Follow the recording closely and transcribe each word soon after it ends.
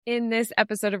In this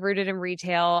episode of Rooted in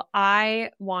Retail,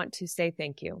 I want to say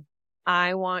thank you.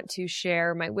 I want to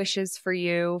share my wishes for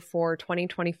you for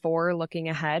 2024 looking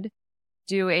ahead.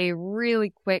 Do a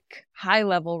really quick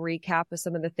high-level recap of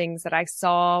some of the things that I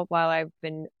saw while I've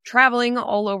been traveling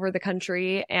all over the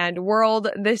country and world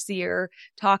this year,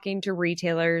 talking to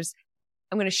retailers.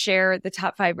 I'm going to share the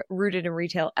top 5 Rooted in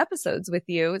Retail episodes with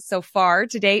you so far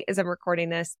today as I'm recording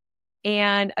this,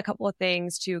 and a couple of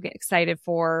things to get excited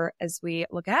for as we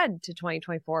look ahead to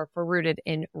 2024 for Rooted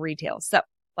in Retail. So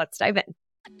let's dive in.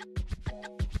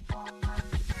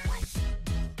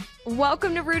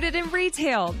 Welcome to Rooted in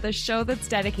Retail, the show that's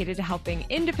dedicated to helping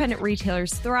independent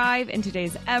retailers thrive in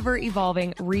today's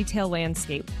ever-evolving retail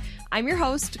landscape. I'm your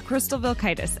host, Crystal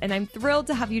Vilkaitis, and I'm thrilled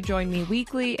to have you join me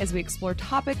weekly as we explore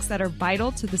topics that are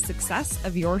vital to the success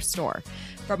of your store.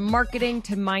 From marketing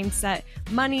to mindset,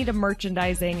 money to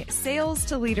merchandising, sales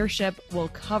to leadership, we'll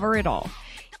cover it all.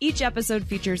 Each episode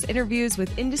features interviews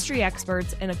with industry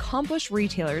experts and accomplished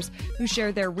retailers who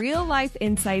share their real-life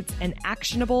insights and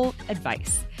actionable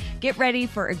advice. Get ready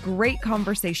for a great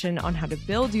conversation on how to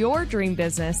build your dream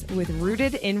business with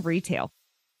Rooted in Retail.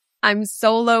 I'm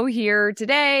solo here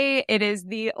today. It is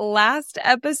the last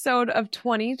episode of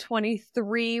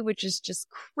 2023, which is just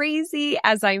crazy.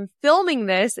 As I'm filming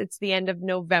this, it's the end of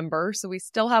November, so we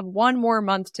still have one more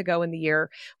month to go in the year,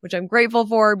 which I'm grateful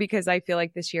for because I feel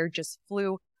like this year just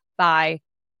flew by.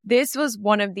 This was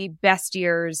one of the best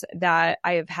years that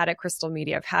I have had at Crystal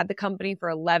Media. I've had the company for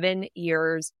 11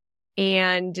 years,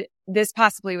 and this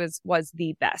possibly was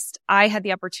the best. I had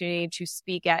the opportunity to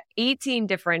speak at 18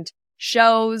 different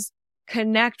shows,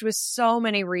 connect with so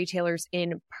many retailers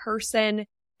in person,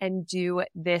 and do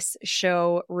this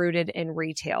show Rooted in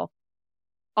Retail.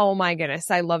 Oh my goodness,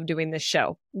 I love doing this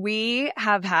show. We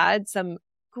have had some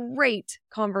great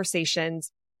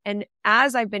conversations, and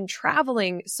as I've been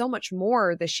traveling so much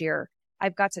more this year,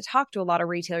 I've got to talk to a lot of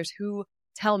retailers who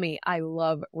tell me I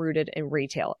love Rooted in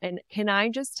Retail. And can I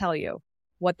just tell you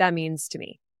what that means to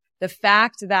me? The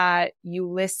fact that you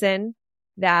listen,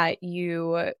 that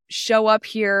you show up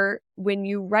here, when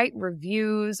you write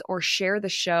reviews or share the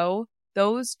show,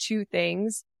 those two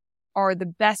things are the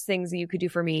best things that you could do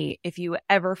for me if you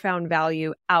ever found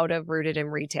value out of Rooted in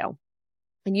Retail.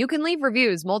 And you can leave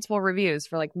reviews, multiple reviews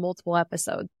for like multiple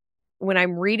episodes. When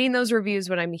I'm reading those reviews,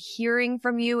 when I'm hearing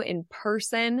from you in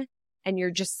person and you're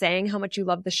just saying how much you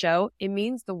love the show, it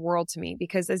means the world to me.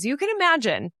 Because as you can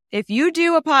imagine, if you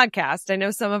do a podcast, I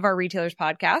know some of our retailers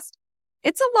podcast,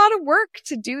 it's a lot of work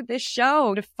to do this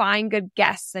show, to find good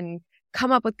guests and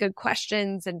come up with good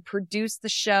questions and produce the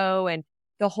show and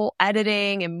the whole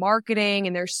editing and marketing.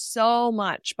 And there's so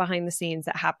much behind the scenes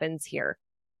that happens here.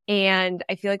 And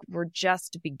I feel like we're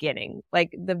just beginning.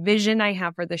 Like the vision I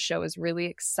have for this show is really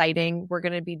exciting. We're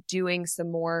going to be doing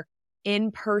some more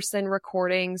in-person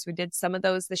recordings. We did some of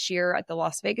those this year at the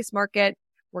Las Vegas market.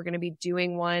 We're going to be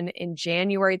doing one in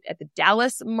January at the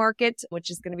Dallas market, which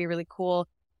is going to be really cool.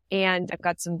 And I've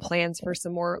got some plans for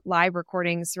some more live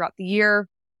recordings throughout the year.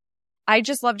 I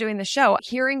just love doing the show,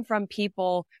 hearing from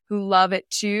people who love it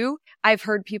too. I've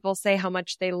heard people say how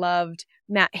much they loved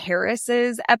Matt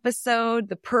Harris's episode,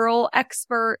 The Pearl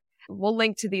Expert. We'll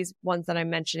link to these ones that I'm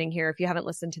mentioning here. If you haven't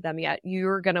listened to them yet,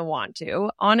 you're going to want to.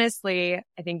 Honestly,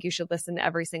 I think you should listen to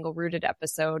every single Rooted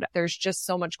episode. There's just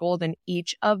so much gold in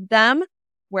each of them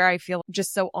where I feel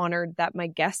just so honored that my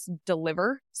guests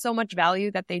deliver so much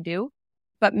value that they do.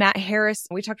 But Matt Harris,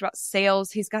 we talked about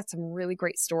sales. He's got some really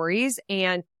great stories.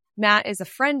 And Matt is a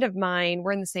friend of mine.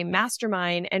 We're in the same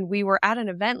mastermind. And we were at an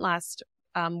event last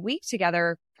week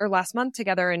together or last month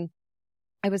together. And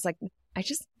I was like, I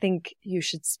just think you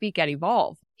should speak at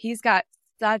Evolve. He's got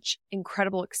such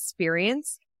incredible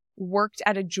experience, worked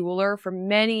at a jeweler for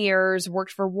many years,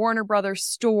 worked for Warner Brothers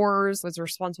stores, was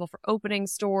responsible for opening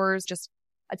stores, just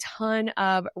a ton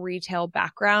of retail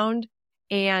background.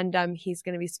 And he's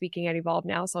going to be speaking at Evolve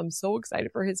now. So I'm so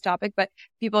excited for his topic. But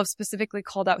people have specifically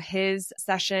called out his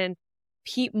session.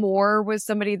 Pete Moore was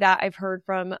somebody that I've heard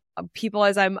from people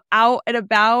as I'm out and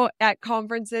about at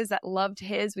conferences that loved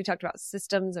his. We talked about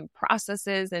systems and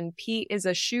processes. And Pete is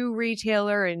a shoe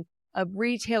retailer and a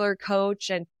retailer coach.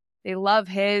 And they love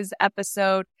his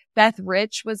episode. Beth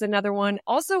Rich was another one.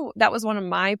 Also, that was one of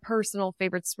my personal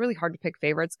favorites. It's really hard to pick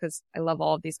favorites because I love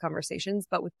all of these conversations.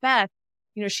 But with Beth,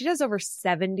 you know, she does over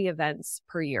 70 events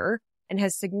per year and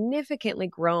has significantly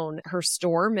grown her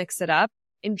store, Mix It Up,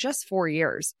 in just 4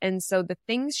 years. And so the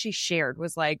things she shared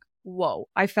was like, whoa,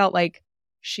 I felt like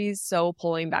she's so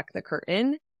pulling back the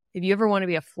curtain. If you ever want to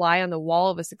be a fly on the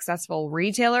wall of a successful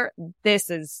retailer, this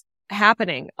is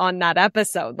happening on that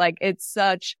episode. Like, it's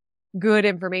such good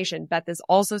information. Beth is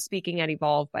also speaking at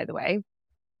Evolve, by the way.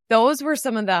 those were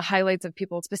some of the highlights of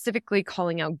people specifically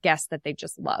calling out guests that they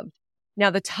just loved. Now,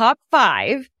 the top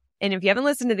 5, and if you haven't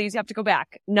listened to these, you have to go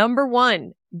back. Number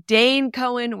 1, Dane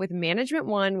Cohen with Management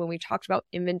One, when we talked about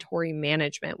inventory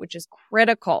management, which is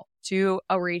critical to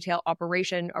a retail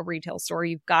operation, a retail store.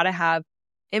 You've got to have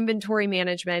inventory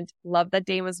management. Love that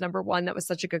Dane was number 1. That was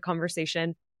such a good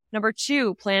conversation. Number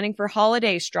 2, planning for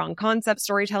holidays, strong concept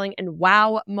storytelling, and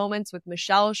wow moments with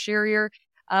Michelle Sherrier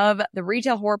of the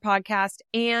Retail Horror Podcast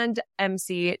and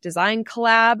MC Design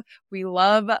Collab. We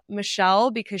love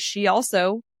Michelle because she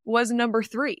also was number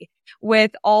 3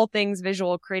 with all things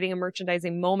visual, creating a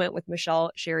merchandising moment with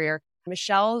Michelle Sherrier.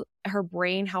 Michelle, her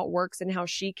brain, how it works and how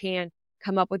she can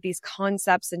come up with these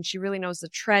concepts, and she really knows the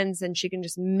trends, and she can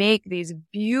just make these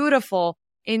beautiful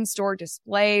in-store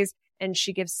displays. And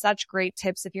she gives such great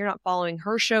tips. If you're not following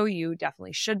her show, you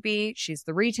definitely should be. She's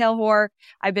the Retail Whore.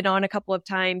 I've been on a couple of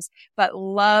times, but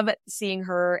love seeing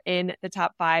her in the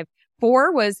top 5.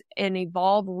 4 was an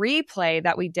Evolve replay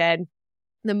that we did.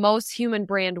 The Most Human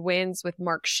Brand Wins with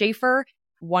Mark Schaefer.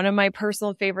 One of my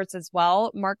personal favorites as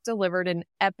well. Mark delivered an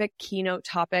epic keynote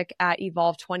topic at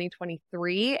Evolve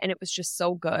 2023, and it was just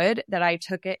so good that I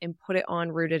took it and put it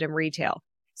on Rooted in Retail.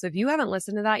 So if you haven't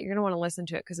listened to that, you're going to want to listen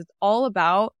to it because it's all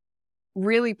about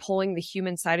really pulling the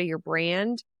human side of your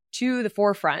brand to the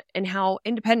forefront and how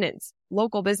independents,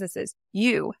 local businesses,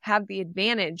 you have the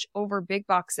advantage over big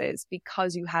boxes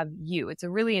because you have you. It's a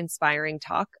really inspiring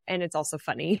talk, and it's also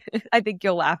funny. I think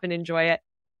you'll laugh and enjoy it.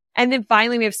 And then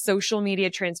finally, we have social media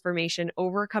transformation,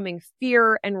 overcoming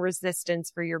fear and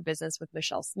resistance for your business with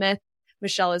Michelle Smith.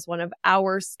 Michelle is one of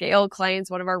our scale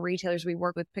clients, one of our retailers we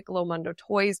work with, Piccolo Mundo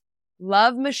Toys.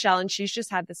 Love Michelle, and she's just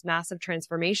had this massive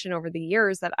transformation over the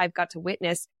years that I've got to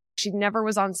witness. She never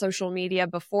was on social media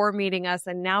before meeting us,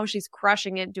 and now she's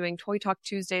crushing it, doing Toy Talk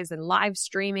Tuesdays and live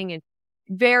streaming and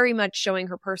very much showing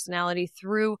her personality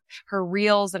through her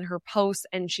reels and her posts,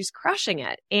 and she's crushing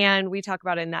it. And we talk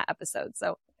about it in that episode.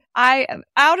 So I am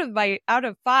out of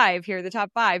 5 here, the top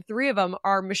 5, 3 of them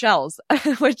are Michelle's,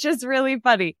 which is really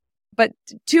funny. But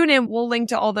tune in. We'll link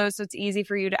to all those so it's easy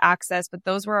for you to access. But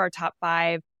those were our top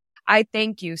 5. I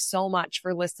thank you so much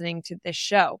for listening to this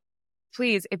show.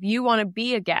 Please, if you want to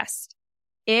be a guest,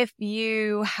 if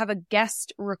you have a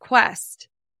guest request,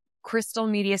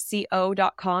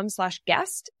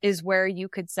 crystalmediaco.com/guest is where you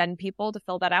could send people to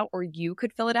fill that out, or you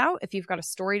could fill it out if you've got a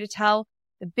story to tell.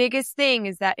 The biggest thing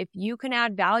is that if you can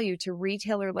add value to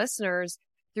retailer listeners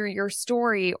through your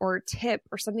story or tip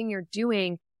or something you're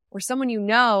doing, or someone you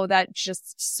know that's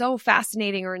just so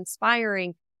fascinating or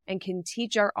inspiring and can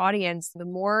teach our audience, the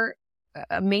more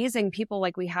amazing people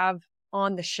like we have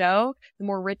on the show, the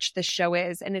more rich the show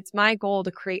is. And it's my goal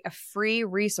to create a free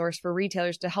resource for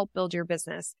retailers to help build your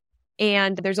business.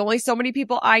 And there's only so many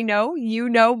people I know. You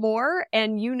know more,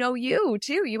 and you know you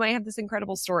too. You might have this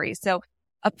incredible story. So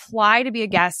apply to be a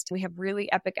guest. We have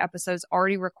really epic episodes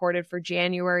already recorded for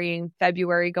January and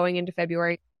February, going into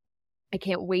February. I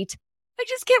can't wait. I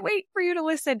just can't wait for you to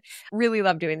listen. Really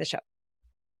love doing the show.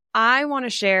 I want to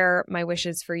share my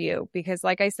wishes for you because,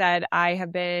 like I said, I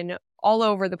have been all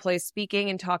over the place speaking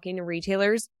and talking to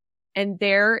retailers. And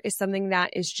there is something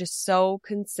that is just so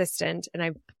consistent.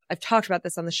 And I've talked about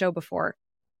this on the show before,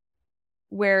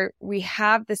 where we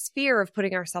have this fear of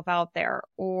putting ourselves out there,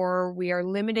 or we are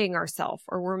limiting ourselves,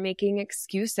 or we're making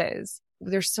excuses.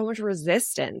 There's so much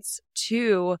resistance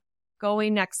to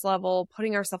going next level,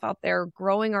 putting ourselves out there,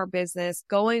 growing our business,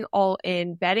 going all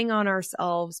in, betting on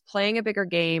ourselves, playing a bigger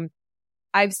game.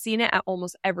 I've seen it at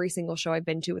almost every single show I've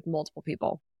been to with multiple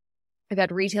people. I've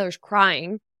had retailers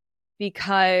crying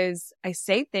because I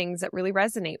say things that really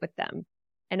resonate with them.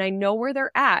 And I know where they're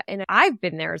at. And I've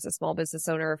been there as a small business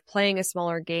owner of playing a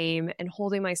smaller game and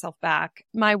holding myself back.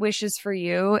 My wishes for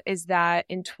you is that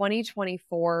in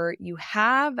 2024, you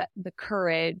have the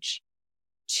courage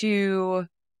to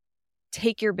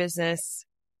take your business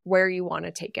where you want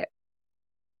to take it.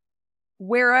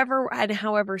 Wherever and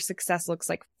however success looks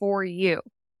like for you.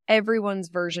 Everyone's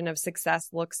version of success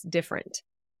looks different.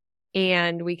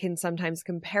 And we can sometimes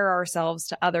compare ourselves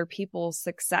to other people's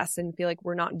success and feel like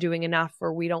we're not doing enough,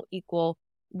 or we don't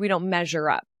measure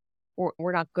up, or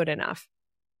we're not good enough.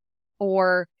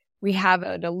 Or we have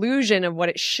an illusion of what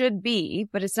it should be,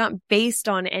 but it's not based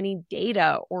on any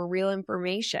data or real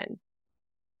information.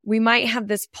 We might have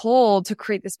this pull to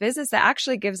create this business that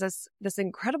actually gives us this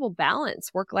incredible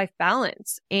balance, work-life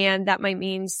balance. And that might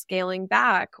mean scaling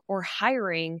back or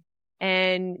hiring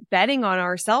and betting on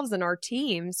ourselves and our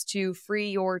teams to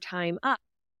free your time up.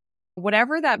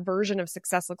 Whatever that version of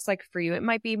success looks like for you, it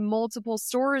might be multiple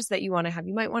stores that you want to have.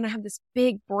 You might want to have this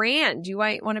big brand. You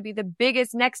might want to be the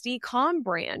biggest next e-com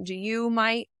brand. You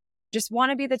might just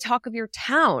want to be the talk of your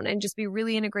town and just be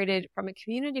really integrated from a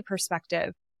community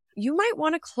perspective, you might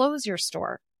want to close your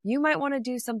store. You might want to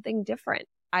do something different.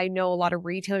 I know a lot of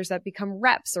retailers that become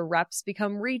reps, or reps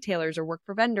become retailers, or work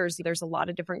for vendors. There's a lot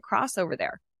of different crossover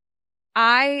there.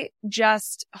 I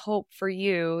just hope for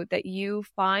you that you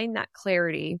find that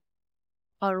clarity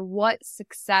on what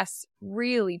success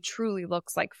really, truly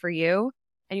looks like for you,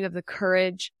 and you have the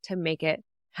courage to make it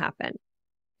happen.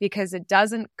 Because it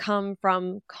doesn't come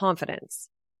from confidence.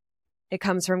 It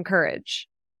comes from courage.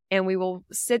 And we will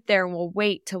sit there and we'll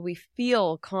wait till we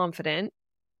feel confident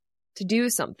to do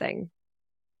something.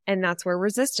 And that's where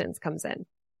resistance comes in.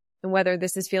 And whether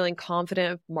this is feeling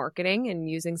confident of marketing and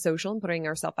using social and putting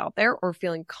ourselves out there, or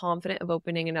feeling confident of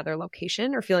opening another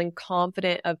location, or feeling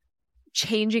confident of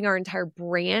changing our entire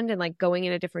brand and like going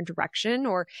in a different direction,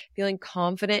 or feeling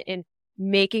confident in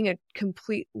making a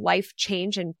complete life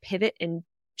change and pivot and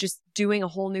just doing a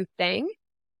whole new thing,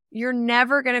 you're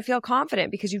never going to feel confident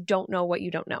because you don't know what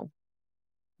you don't know.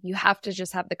 You have to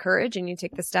just have the courage, and you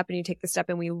take the step and you take the step,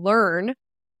 and we learn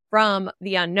from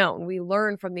the unknown. We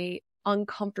learn from the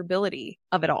uncomfortability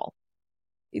of it all.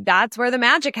 That's where the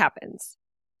magic happens,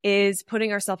 is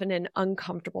putting ourselves in an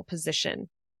uncomfortable position.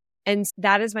 And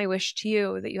that is my wish to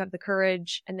you, that you have the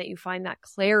courage and that you find that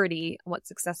clarity on what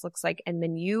success looks like. And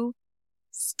then you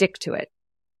stick to it.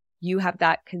 You have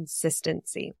that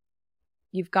consistency.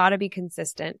 You've got to be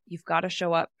consistent. You've got to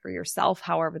show up for yourself,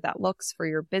 however that looks, for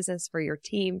your business, for your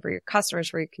team, for your customers,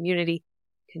 for your community,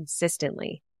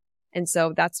 consistently. And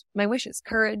so that's my wish, is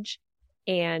courage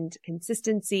and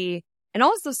consistency, and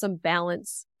also some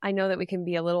balance. I know that we can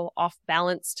be a little off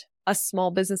balanced, us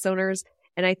small business owners.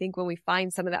 And I think when we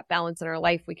find some of that balance in our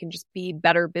life, we can just be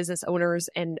better business owners,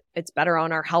 and it's better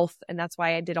on our health. And that's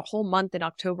why I did a whole month in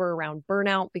October around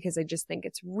burnout, because I just think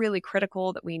it's really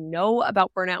critical that we know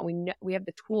about burnout. We have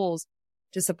the tools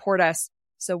to support us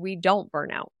so we don't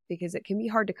burn out, because it can be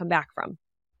hard to come back from.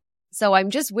 So I'm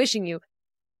just wishing you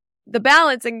the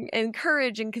balance and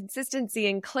courage and consistency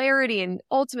and clarity and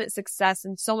ultimate success,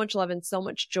 and so much love and so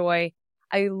much joy.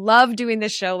 I love doing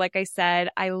this show. Like I said,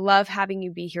 I love having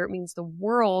you be here. It means the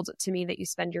world to me that you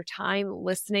spend your time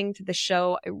listening to the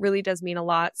show. It really does mean a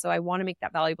lot. So I want to make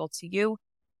that valuable to you.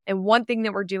 And one thing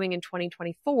that we're doing in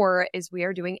 2024 is we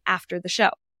are doing After the Show.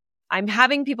 I'm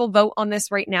having people vote on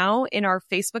this right now in our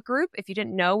Facebook group. If you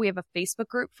didn't know, we have a Facebook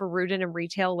group for Rooted in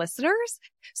Retail listeners.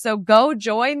 So go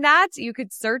join that. You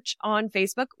could search on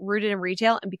Facebook, Rooted in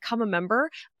Retail, and become a member.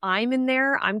 I'm in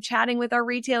there. I'm chatting with our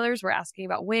retailers. We're asking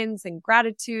about wins and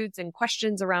gratitudes and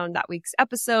questions around that week's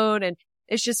episode. And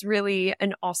it's just really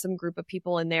an awesome group of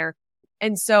people in there.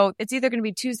 And so it's either going to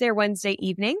be Tuesday or Wednesday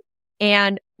evening.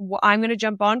 And I'm going to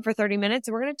jump on for 30 minutes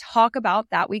and we're going to talk about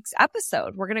that week's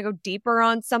episode. We're going to go deeper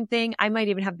on something. I might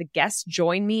even have the guests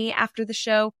join me after the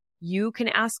show. You can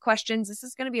ask questions. This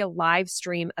is going to be a live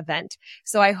stream event.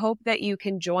 So I hope that you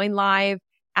can join live,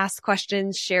 ask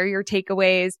questions, share your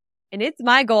takeaways. And it's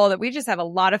my goal that we just have a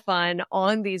lot of fun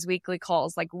on these weekly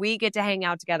calls. Like, we get to hang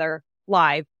out together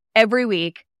live every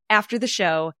week after the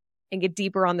show and get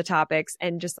deeper on the topics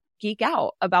and just geek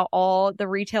out about all the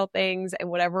retail things and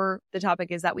whatever the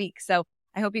topic is that week. So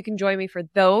I hope you can join me for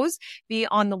those. Be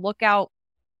on the lookout.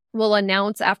 We'll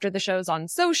announce after the shows on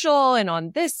social and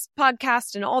on this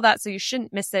podcast and all that, so you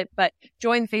shouldn't miss it. But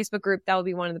join the Facebook group. That will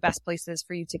be one of the best places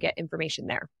for you to get information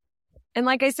there. And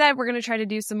like I said, we're going to try to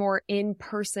do some more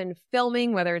in-person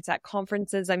filming, whether it's at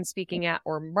conferences I'm speaking at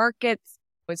or markets.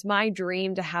 It's my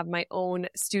dream to have my own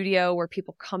studio where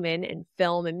people come in and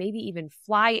film, and maybe even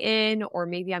fly in, or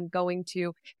maybe I'm going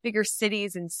to bigger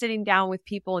cities and sitting down with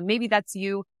people. And maybe that's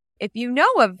you. If you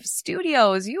know of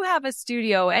studios, you have a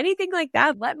studio, anything like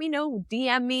that, let me know.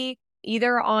 DM me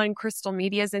either on Crystal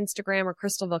Media's Instagram or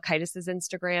Crystal Vilkaitis'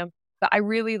 Instagram. But I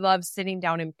really love sitting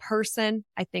down in person.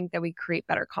 I think that we create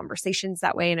better conversations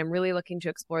that way. And I'm really looking to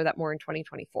explore that more in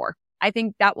 2024. I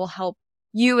think that will help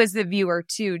you as the viewer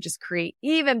to just create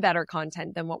even better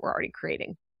content than what we're already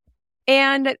creating.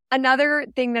 And another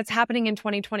thing that's happening in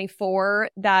 2024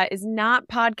 that is not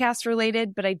podcast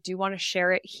related, but I do want to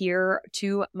share it here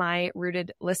to my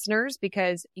Rooted listeners,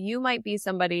 because you might be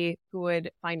somebody who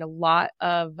would find a lot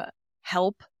of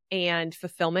help and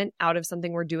fulfillment out of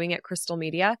something we're doing at Crystal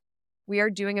Media. We are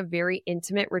doing a very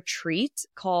intimate retreat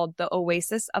called the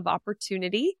Oasis of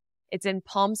Opportunity. It's in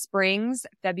Palm Springs,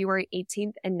 February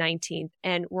 18th and 19th.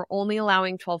 And we're only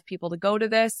allowing 12 people to go to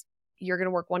this. You're going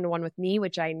to work one-to-one with me,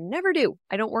 which I never do.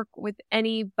 I don't work with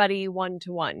anybody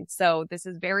one-to-one. So this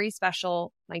is very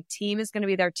special. My team is going to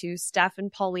be there too. Steph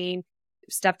and Pauline.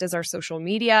 Steph does our social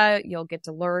media. You'll get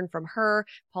to learn from her.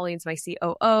 Pauline's my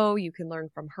COO. You can learn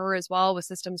from her as well with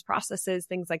systems, processes,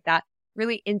 things like that.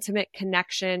 really intimate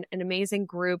connection, an amazing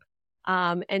group.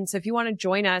 And so if you want to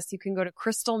join us, you can go to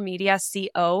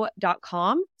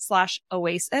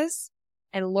crystalmediaco.com/oasis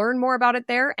and learn more about it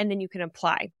there. And then you can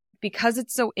apply. Because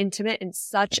it's so intimate and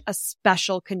such a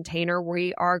special container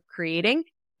we are creating,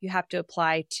 you have to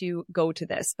apply to go to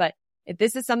this. But if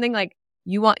this is something like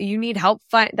you need help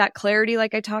find that clarity,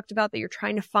 like I talked about, that you're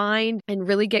trying to find and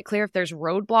really get clear if there's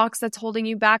roadblocks that's holding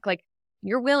you back, like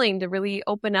you're willing to really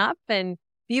open up and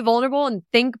be vulnerable and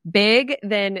think big,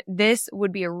 then this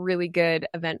would be a really good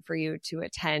event for you to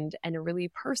attend and a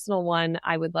really personal one.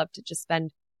 I would love to just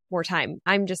spend more time.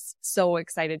 I'm just so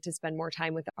excited to spend more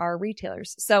time with our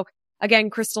retailers. So again,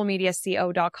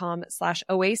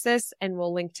 crystalmediaco.com/oasis, and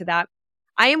we'll link to that.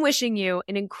 I am wishing you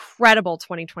an incredible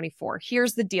 2024.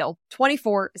 Here's the deal.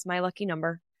 24 is my lucky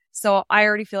number. So I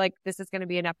already feel like this is going to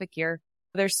be an epic year.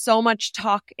 There's so much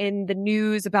talk in the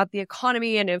news about the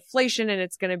economy and inflation, and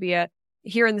it's going to be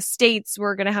here in the States,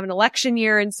 we're going to have an election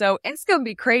year. And so it's going to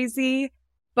be crazy.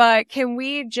 But can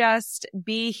we just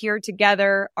be here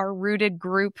together, our rooted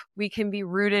group? We can be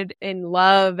rooted in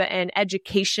love and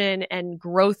education and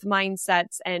growth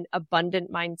mindsets and abundant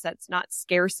mindsets, not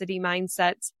scarcity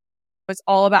mindsets. It's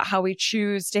all about how we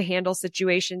choose to handle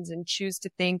situations and choose to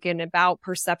think and about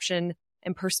perception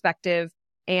and perspective.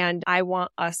 And I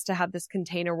want us to have this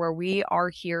container where we are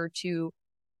here to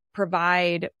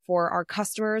provide for our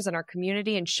customers and our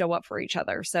community and show up for each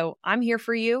other. So I'm here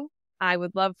for you. I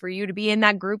would love for you to be in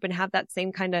that group and have that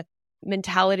same kind of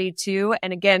mentality too.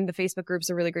 And again, the Facebook group's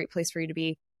a really great place for you to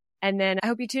be. And then I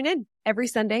hope you tune in every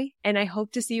Sunday, and I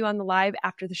hope to see you on the live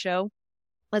after the show.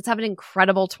 Let's have an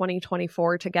incredible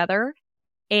 2024 together.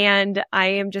 And I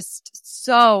am just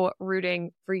so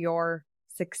rooting for your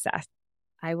success.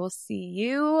 I will see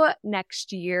you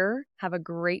next year. Have a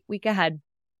great week ahead.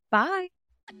 Bye.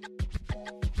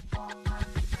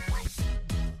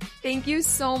 Thank you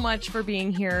so much for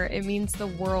being here. It means the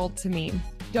world to me.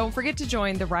 Don't forget to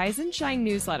join the Rise and Shine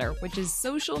newsletter, which is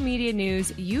social media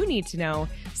news you need to know,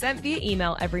 sent via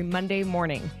email every Monday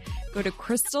morning. Go to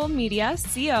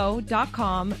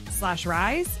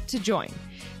crystalmediaco.com/rise to join.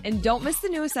 And don't miss the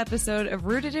newest episode of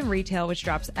Rooted in Retail, which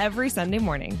drops every Sunday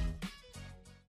morning.